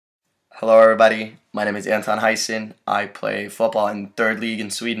Hello everybody, my name is Anton Hysen. I play football in 3rd League in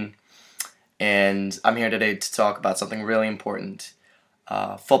Sweden, and I'm here today to talk about something really important.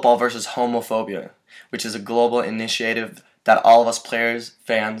 Football versus homophobia, which is a global initiative that all of us players,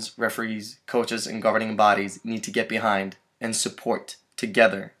 fans, referees, coaches, and governing bodies need to get behind and support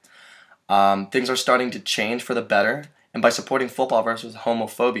together. Things are starting to change for the better, and by supporting football versus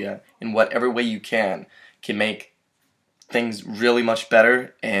homophobia in whatever way you can make things really much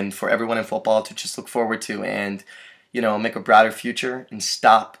better, and for everyone in football to just look forward to and make a brighter future and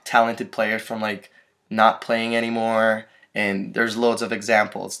stop talented players from not playing anymore. And there's loads of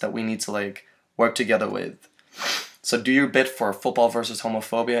examples that we need to work together with. So do your bit for football versus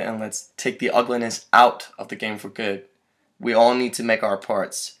homophobia, and let's take the ugliness out of the game for good. We all need to make our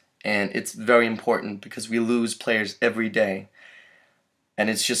parts, and it's very important because we lose players every day, and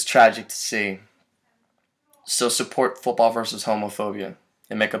it's just tragic to see. So support football versus homophobia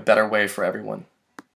and make a better way for everyone.